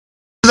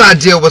I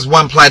deal with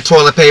one-ply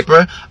toilet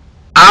paper,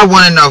 I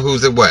want to know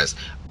whose it was.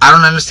 I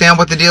don't understand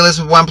what the deal is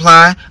with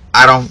one-ply.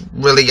 I don't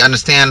really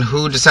understand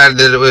who decided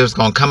that it was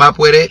going to come up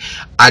with it.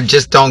 I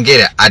just don't get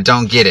it. I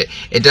don't get it.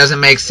 It doesn't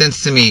make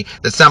sense to me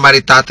that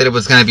somebody thought that it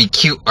was going to be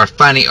cute or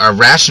funny or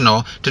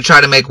rational to try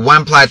to make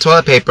one-ply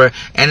toilet paper,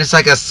 and it's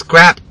like a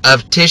scrap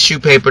of tissue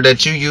paper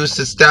that you use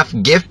to stuff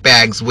gift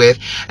bags with,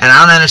 and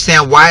I don't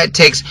understand why it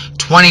takes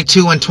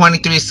 22 and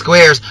 23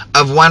 squares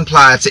of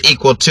one-ply to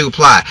equal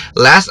 2-ply.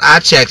 Last I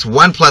checked,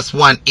 1 plus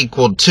 1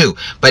 equaled 2,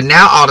 but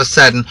now all of a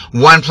sudden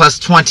 1 plus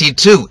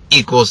 22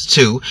 equals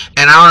 2,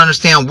 and I don't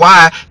understand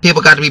why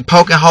people got to be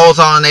poking holes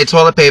all in their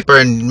toilet paper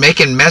and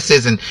making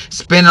messes and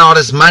spending all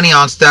this money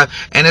on stuff,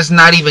 and it's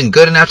not even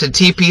good enough to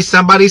TP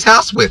somebody's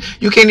house with.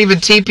 You can't even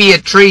TP a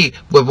tree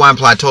with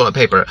one-ply toilet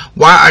paper.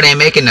 Why are they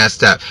making that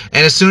stuff?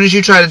 And as soon as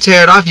you try to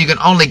tear it off, you can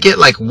only get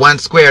like 1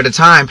 square at a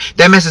time.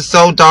 That mess is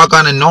so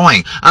doggone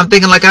annoying. I'm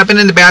thinking like I've been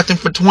in the bathroom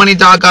for 20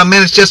 doggone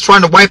minutes just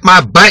trying to wipe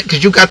my butt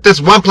because you got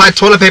this one-ply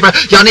toilet paper.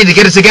 Y'all need to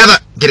get it together.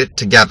 Get it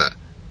together.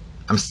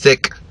 I'm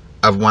sick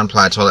of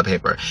one-ply toilet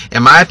paper.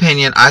 In my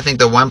opinion, I think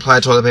the one-ply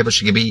toilet paper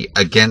should be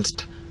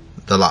against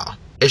the law.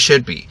 It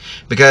should be.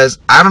 Because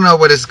I don't know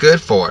what it's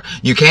good for.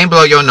 You can't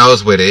blow your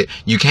nose with it.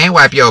 You can't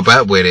wipe your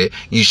butt with it.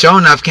 You sure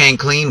enough can't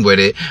clean with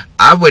it.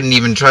 I wouldn't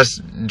even trust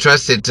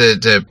it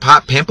to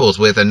pop pimples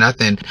with or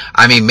nothing.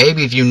 I mean,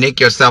 maybe if you nick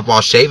yourself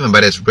while shaving,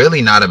 but it's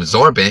really not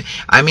absorbent.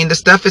 I mean, the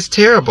stuff is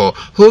terrible.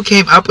 Who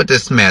came up with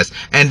this mess?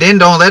 And then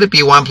don't let it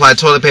be one-ply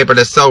toilet paper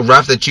that's so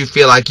rough that you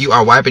feel like you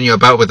are wiping your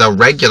butt with a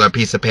regular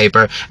piece of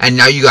paper, and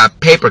now you got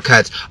paper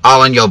cuts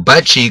all on your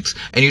butt cheeks,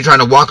 and you're trying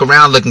to walk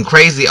around looking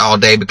crazy all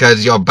day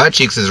because your butt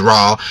cheeks is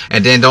raw,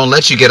 and then don't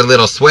let you get a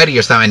little sweaty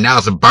or something. Now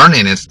it's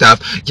burning and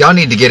stuff. Y'all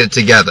need to get it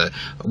together.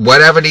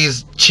 Whatever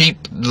these cheap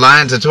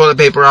lines of toilet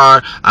paper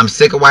are, I'm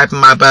sick of wiping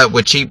my butt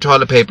with cheap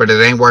toilet paper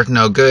that ain't worth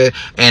no good.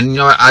 And you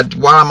know what,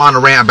 while I'm on a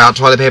rant about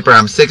toilet paper,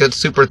 I'm sick of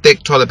super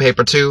thick toilet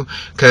paper too,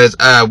 because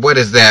what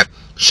is that?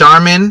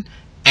 Charmin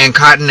and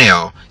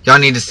Cottonelle. Y'all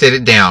need to sit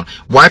it down.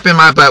 Wiping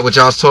my butt with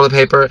y'all's toilet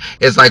paper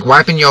is like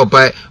wiping your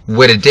butt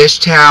with a dish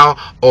towel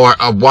or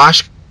a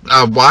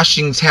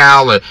washing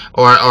towel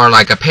or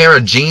like a pair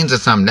of jeans or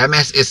something. That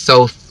mess is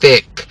so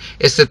thick.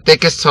 It's the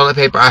thickest toilet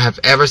paper I have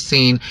ever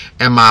seen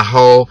in my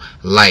whole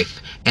life.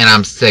 And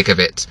I'm sick of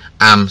it.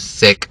 I'm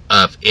sick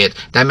of it.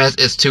 That mess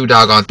is too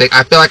doggone thick.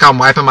 I feel like I'm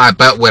wiping my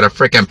butt with a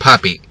freaking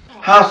puppy.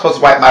 How am I supposed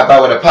to wipe my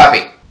butt with a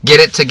puppy? Get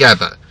it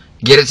together.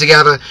 Get it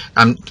together.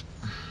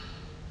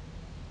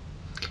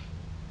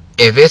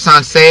 If it's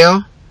on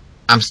sale,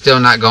 I'm still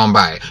not gonna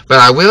buy it. But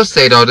I will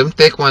say though, them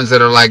thick ones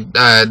that are like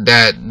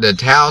that, the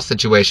towel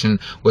situation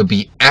would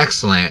be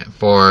excellent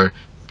for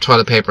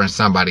toilet paper in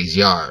somebody's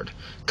yard.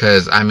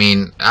 Because, I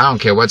mean, I don't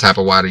care what type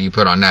of water you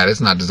put on that.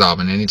 It's not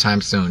dissolving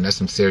anytime soon. That's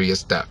some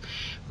serious stuff.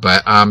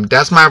 But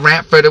that's my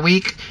rant for the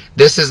week.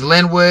 This is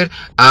Linwood.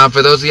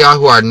 For those of y'all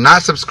who are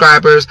not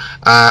subscribers,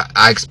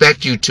 I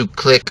expect you to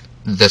click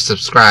the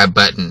subscribe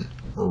button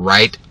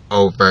right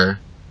over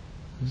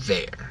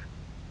there.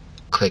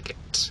 Click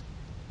it.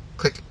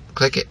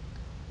 Click it.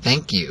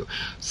 Thank you.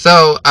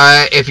 So,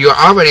 if you're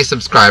already a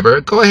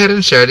subscriber, go ahead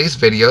and share these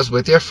videos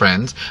with your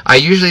friends. I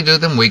usually do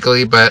them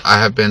weekly, but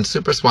I have been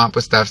super swamped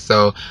with stuff,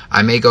 so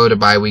I may go to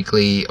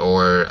bi-weekly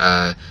or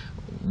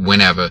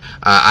whenever.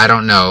 I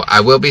don't know. I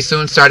will be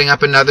soon starting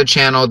up another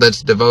channel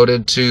that's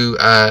devoted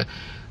to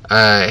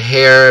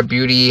hair,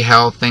 beauty,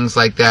 health, things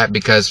like that,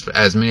 because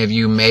as many of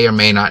you may or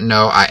may not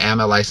know, I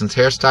am a licensed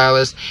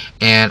hairstylist,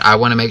 and I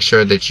want to make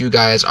sure that you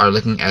guys are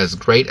looking as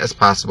great as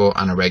possible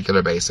on a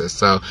regular basis.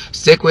 So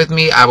stick with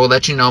me. I will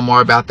let you know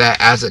more about that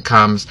as it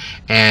comes,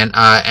 and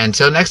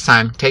until next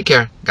time, take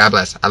care. God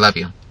bless. I love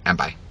you, and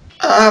bye.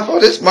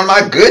 For this one of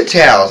my good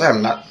towels.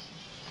 I'm not.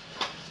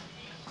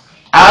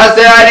 I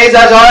said I need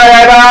some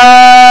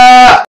toilet paper!